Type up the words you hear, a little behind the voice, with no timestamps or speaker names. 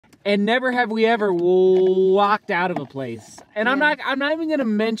And never have we ever walked out of a place. And I'm not even gonna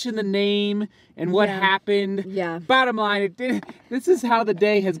mention the name and what happened. Yeah. Bottom line, this is how the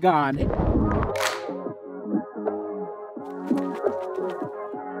day has gone.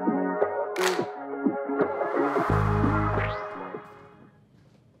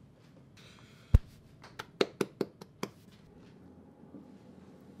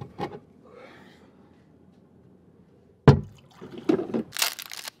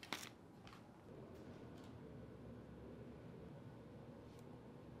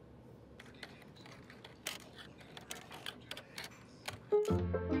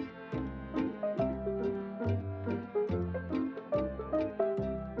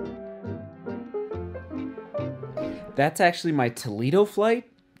 That's actually my Toledo flight.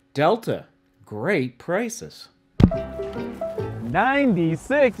 Delta. Great prices.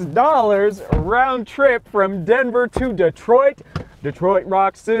 $96 round trip from Denver to Detroit. Detroit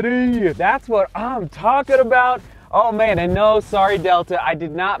Rock City. That's what I'm talking about. Oh man, and no, sorry Delta, I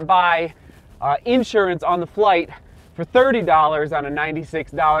did not buy insurance on the flight for $30 on a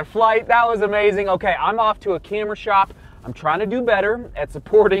 $96 flight. That was amazing. Okay, I'm off to a camera shop. I'm trying to do better at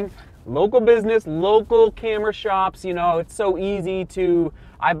supporting local business, local camera shops. You know, it's so easy to,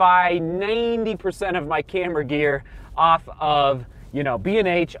 I buy 90% of my camera gear off of, you know,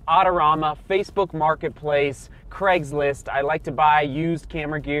 B&H, Autorama, Facebook Marketplace, Craigslist. I like to buy used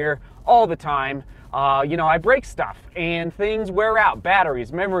camera gear all the time. You know, I break stuff and things wear out,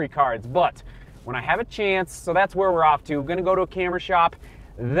 batteries, memory cards, but when I have a chance, so that's where we're off to. We're gonna go to a camera shop.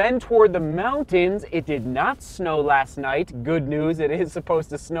 Then toward the mountains. It did not snow last night. Good news, it is supposed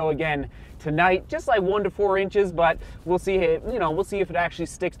to snow again tonight, just like 1 to 4 inches, but we'll see it, you know, we'll see if it actually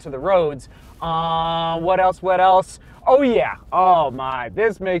sticks to the roads. What else? Oh yeah, oh my,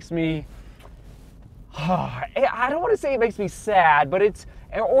 this makes me, I don't want to say it makes me sad, but it's,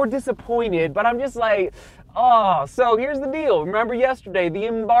 or disappointed, but I'm just like, oh, so here's the deal. Remember yesterday, the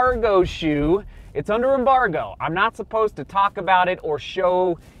embargo shoe, it's under embargo. I'm not supposed to talk about it or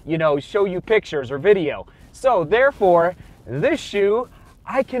show you pictures or video. So therefore, this shoe,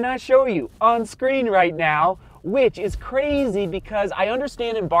 I cannot show you on screen right now, which is crazy because I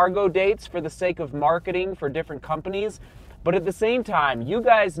understand embargo dates for the sake of marketing for different companies, but at the same time, you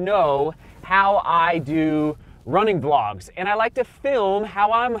guys know how I do running vlogs, and I like to film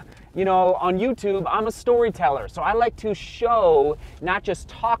how I'm, you know, on YouTube, I'm a storyteller. So I like to show, not just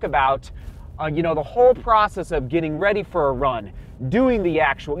talk about, you know, the whole process of getting ready for a run, doing the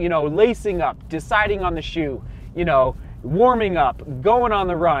actual, you know, lacing up, deciding on the shoe, you know, warming up, going on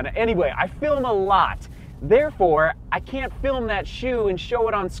the run. Anyway, I film a lot. Therefore, I can't film that shoe and show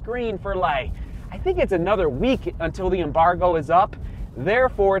it on screen for like, I think it's another week until the embargo is up.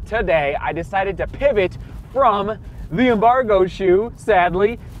 Therefore, today I decided to pivot from the embargo shoe,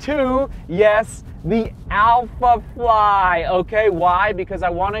 sadly, to, yes, the Alpha Fly. Okay, why? Because I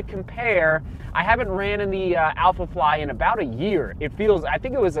want to compare. I haven't ran in the Alpha Fly in about a year. It feels, I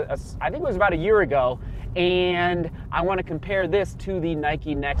think it was about a year ago, and I want to compare this to the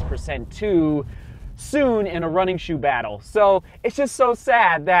Nike Next Percent 2 soon in a running shoe battle. So it's just so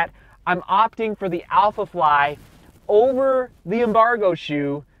sad that I'm opting for the Alpha Fly over the embargo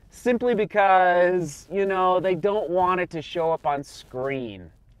shoe simply because, you know, they don't want it to show up on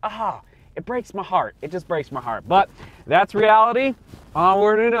screen. It breaks my heart. It just breaks my heart. But that's reality.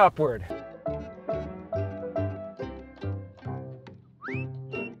 Onward and upward.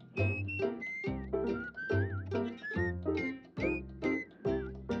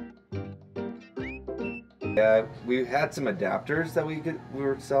 Yeah, we had some adapters that we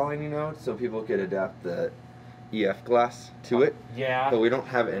were selling, you know, so people could adapt the EF glass to it. Yeah. But we don't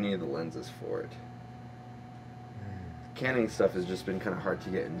have any of the lenses for it. Canning stuff has just been kind of hard to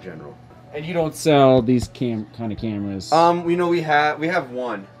get in general. And you don't sell these kind of cameras? You know, we have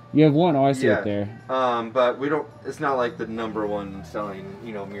one. You have one? Oh, I see it there. But we don't, it's not like the #1 selling,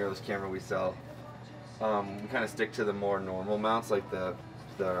 you know, mirrorless camera we sell. We kind of stick to the more normal mounts, like the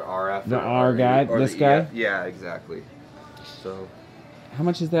RF. The R guy, this guy? EF. Yeah, exactly. So. How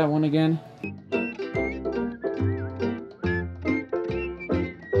much is that one again?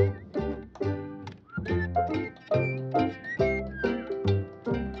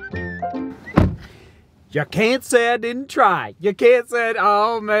 You can't say I didn't try. You can't say,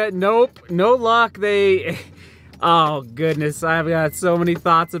 oh man, nope, no luck. Oh goodness, I've got so many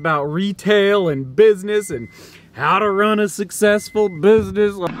thoughts about retail and business and how to run a successful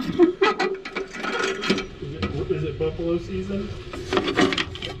business. Is it buffalo season?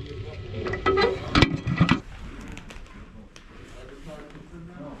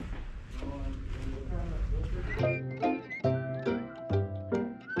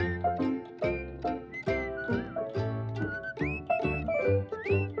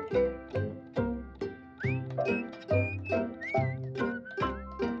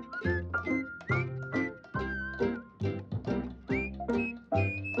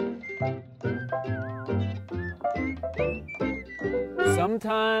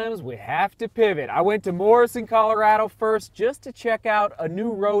 sometimes we have to pivot. I went to Morrison, Colorado first just to check out a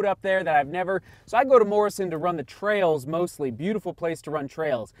new road up there that I've never, so I go to Morrison to run the trails mostly, beautiful place to run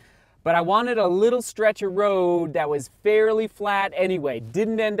trails. But I wanted a little stretch of road that was fairly flat anyway.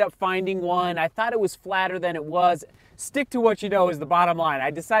 Didn't end up finding one. I thought it was flatter than it was. Stick to what you know is the bottom line.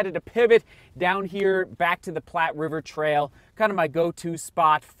 I decided to pivot down here back to the Platte River Trail, kind of my go-to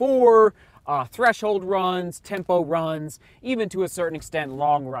spot for threshold runs, tempo runs, even to a certain extent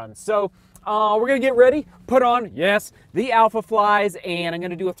long runs. So we're gonna get ready, put on, yes, the Alpha Flies, and I'm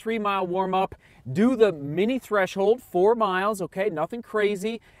gonna do a 3-mile warm-up, do the mini threshold, 4 miles, okay, nothing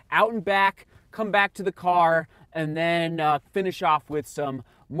crazy, out and back, come back to the car, and then finish off with some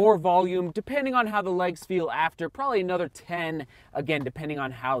more volume, depending on how the legs feel after, probably another 10, again, depending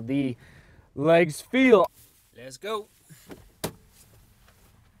on how the legs feel. Let's go.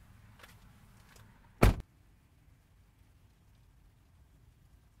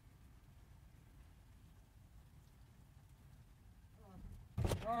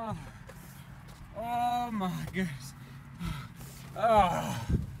 Oh my goodness.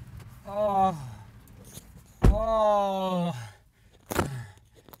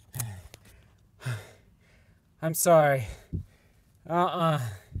 I'm sorry.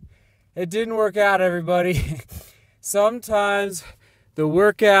 It didn't work out, everybody. Sometimes the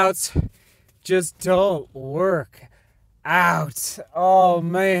workouts just don't work out. Oh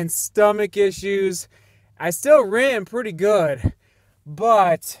man, stomach issues. I still ran pretty good,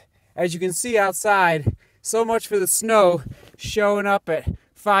 but as you can see outside, so much for the snow showing up at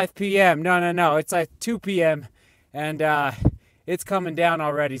 5 p.m. No, it's like 2 p.m. and it's coming down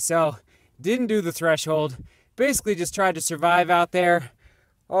already. So didn't do the threshold. Basically just tried to survive out there.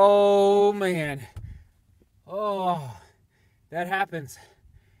 Oh man. Oh, that happens.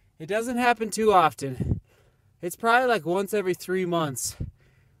 It doesn't happen too often. It's probably like once every 3 months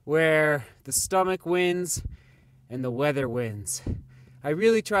where the stomach wins and the weather wins. I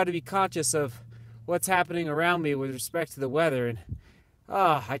really try to be conscious of what's happening around me with respect to the weather, and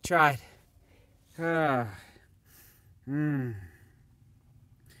I tried. But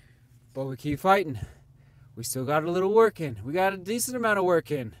we keep fighting. We still got a little work in. We got a decent amount of work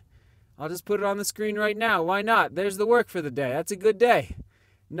in. I'll just put it on the screen right now. Why not? There's the work for the day. That's a good day.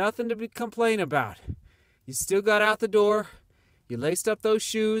 Nothing to complain about. You still got out the door. You laced up those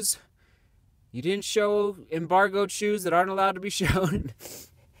shoes. You didn't show embargoed shoes that aren't allowed to be shown.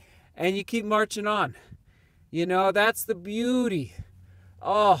 And you keep marching on. You know, that's the beauty.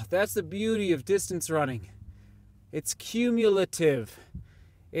 Oh, that's the beauty of distance running. It's cumulative.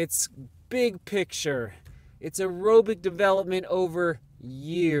 It's big picture. It's aerobic development over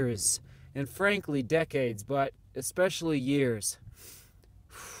years. And frankly, decades, but especially years.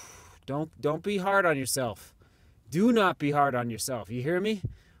 Don't be hard on yourself. Do not be hard on yourself. You hear me?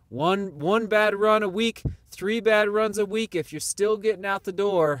 One bad run a week, 3 bad runs a week. If you're still getting out the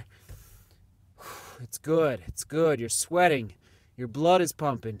door, it's good. It's good. You're sweating. Your blood is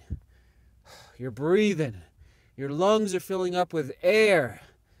pumping. You're breathing. Your lungs are filling up with air.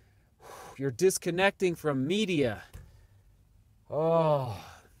 You're disconnecting from media. Oh.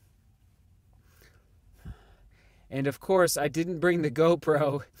 And of course, I didn't bring the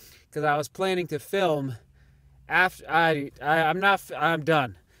GoPro because I was planning to film after I'm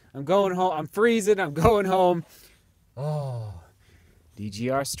done. I'm going home. I'm freezing. I'm going home. Oh,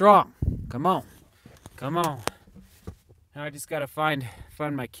 DGR strong. Come on. Come on. Now I just got to find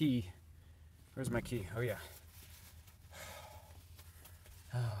my key. Where's my key? Oh, yeah.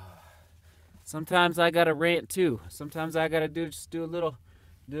 Sometimes I got to rant, too. Sometimes I got to do a little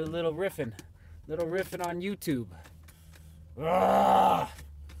riffing. Little riffing on YouTube. I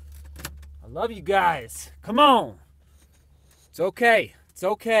love you guys. Come on. It's okay. It's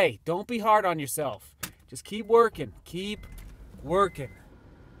okay. Don't be hard on yourself. Just keep working. Keep working.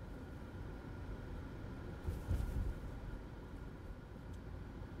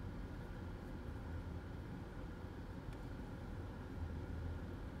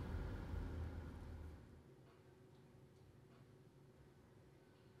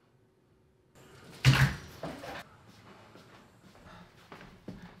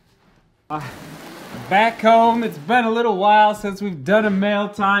 Back home. It's been a little while since we've done a mail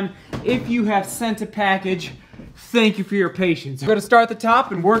time. If you have sent a package, thank you for your patience. We're going to start at the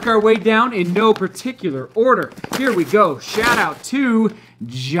top and work our way down in no particular order. Here we go. Shout out to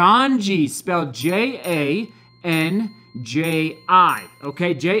John G, spelled J-A-N-J-I.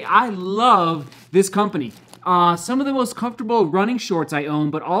 Okay, I love this company. Some of the most comfortable running shorts I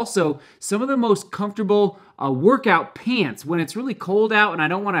own, but also some of the most comfortable workout pants. When it's really cold out and I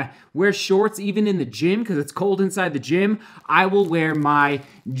don't want to wear shorts even in the gym because it's cold inside the gym, I will wear my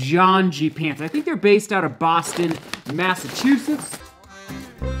EMOJI pants. I think they're based out of Boston, Massachusetts.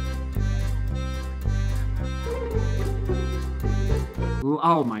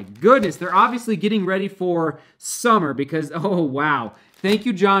 Oh my goodness, they're obviously getting ready for summer because, oh wow. Thank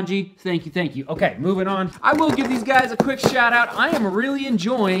you, EMOJI. Thank you, thank you. Okay, moving on. I will give these guys a quick shout out. I am really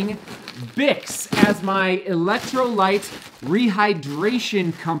enjoying Pikes as my electrolyte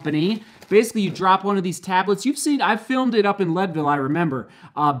rehydration company. Basically, you drop one of these tablets. You've seen, I've filmed it up in Leadville, I remember.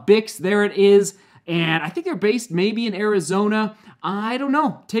 Pikes, there it is. And I think they're based maybe in Arizona. I don't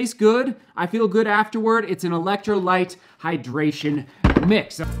know. Tastes good. I feel good afterward. It's an electrolyte hydration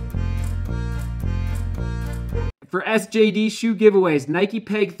mix. For SJD shoe giveaways, Nike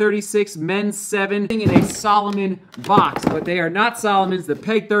Peg 36, men's 7 in a Solomon box, but they are not Solomons. The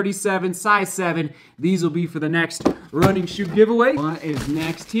Peg 37, size 7. These will be for the next running shoe giveaway. What is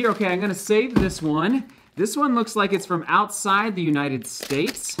next here? Okay, I'm gonna save this one. This one looks like it's from outside the United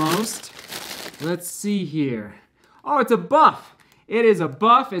States, most. Let's see here. Oh, it's a Buff. It is a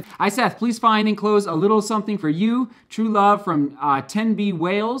Buff. Hi, Seth. Please find and enclose a little something for you. True love from 10B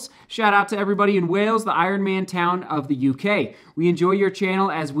Wales. Shout out to everybody in Wales, the Ironman town of the UK. We enjoy your channel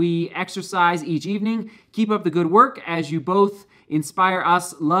as we exercise each evening. Keep up the good work as you both inspire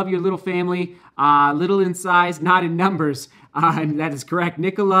us. Love your little family. Little in size, not in numbers. And that is correct.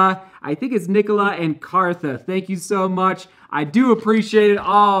 Nicola, I think it's Nicola and Cartha. Thank you so much. I do appreciate it.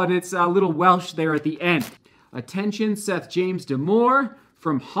 Oh, and it's a little Welsh there at the end. Attention, Seth James DeMoor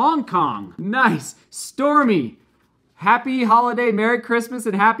from Hong Kong. Nice. Stormy. Happy holiday, Merry Christmas,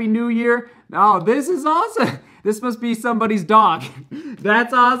 and Happy New Year. Oh, this is awesome. This must be somebody's dog.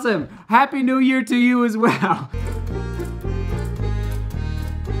 That's awesome. Happy New Year to you as well.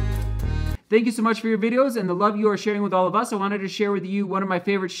 Thank you so much for your videos and the love you are sharing with all of us. I wanted to share with you one of my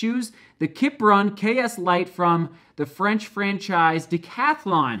favorite shoes, the Kip Run KS Lite from the French franchise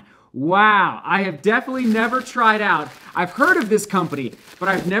Decathlon. Wow, I have definitely never tried out. I've heard of this company, but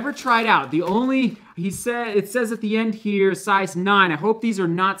I've never tried out. The only, it says at the end here, size 9. I hope these are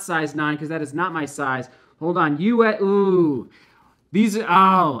not size 9 because that is not my size. Hold on, ooh. These are,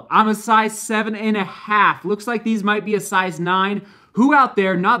 oh, I'm a size 7.5. Looks like these might be a size 9. Who out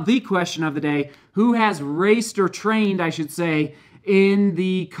there, not the question of the day, who has raced or trained, I should say, in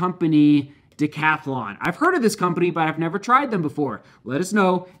the company Decathlon? I've heard of this company, but I've never tried them before. Let us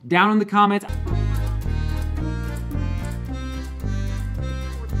know down in the comments.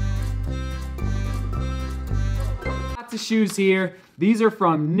 Lots of shoes here. These are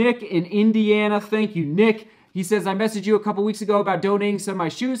from Nick in Indiana. Thank you, Nick. He says, I messaged you a couple weeks ago about donating some of my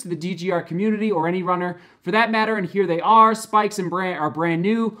shoes to the DGR community or any runner for that matter, and here they are. Spikes and are brand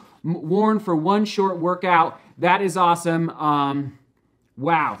new, worn for one short workout. That is awesome.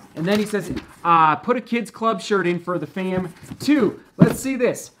 Wow. And then he says, put a kids club shirt in for the fam too. Let's see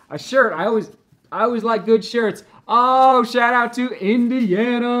this. A shirt. I always like good shirts. Oh, shout out to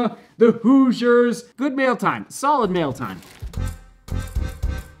Indiana, the Hoosiers. Good mail time. Solid mail time.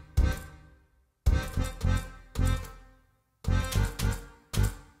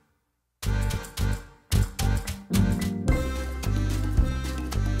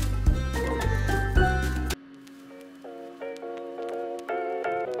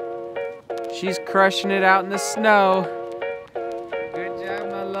 She's crushing it out in the snow. Good job,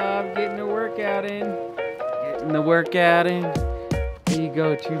 my love, getting the workout in. Getting the workout in. Here you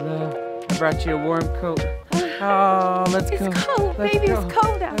go, true love. I brought you a warm coat. Oh, let's go. It's cold, let's baby. go. It's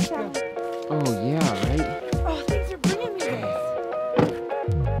cold outside. Oh, yeah, right? Oh, things are bringing me this.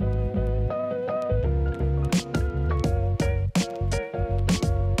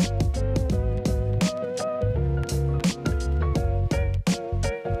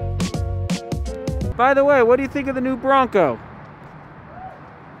 By the way, what do you think of the new Bronco?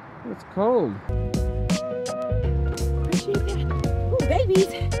 It's cold. Appreciate that. Oh, babies.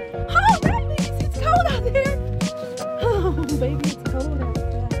 Oh, babies. It's cold out there. Oh, baby, it's cold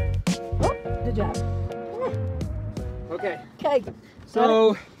outside. Oh, good job. Okay. Okay.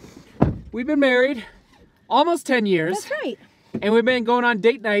 So, we've been married almost 10 years. That's right. And we've been going on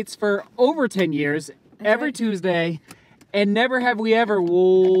date nights for over 10 years, every right. Tuesday. And never have we ever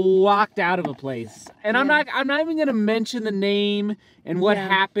walked out of a place. And Yeah. I'm not even gonna mention the name and what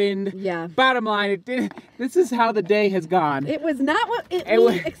happened. Yeah. Bottom line, this is how the day has gone. It was not what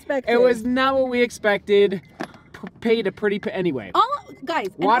we expected. It was not what we expected. Paid a pretty anyway. Guys,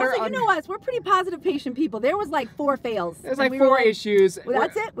 and Water also, you know us, we're pretty positive, patient people. There was like 4 fails. There's and like we were 4 issues. Well,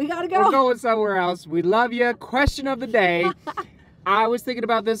 that's it. We gotta go. We're going somewhere else. We love you. Question of the day. I was thinking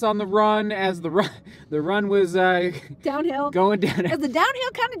about this on the run as the run was Downhill. going down. It's a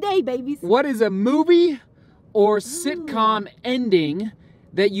downhill kind of day, babies. What is a movie or sitcom ending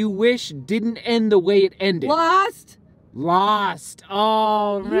that you wish didn't end the way it ended? Lost. Lost.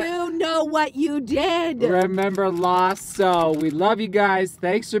 Oh, You know what you did. remember Lost. So we love you guys.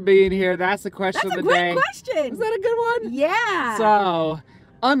 Thanks for being here. That's the question That's of a the great day. question. Is that a good one? Yeah. So,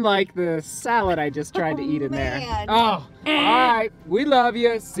 unlike the salad I just tried to eat in man. there. Oh, all right. We love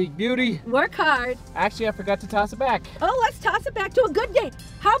you. Seek beauty. Work hard. Actually, I forgot to toss it back. Oh, let's toss it back to a good day.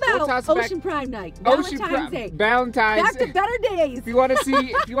 How We'll about toss it back. Ocean Prime Night? Ocean Valentine's Day. Valentine's. Back to better days. If you want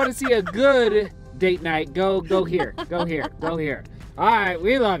to see a good date night, go here. Go here. Go here. All right.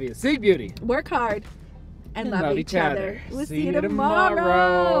 We love you. Seek beauty. Work hard and love each other. We'll See see you you tomorrow.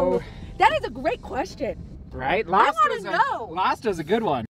 tomorrow. That is a great question. Right? I wanna know. Lost was a good one.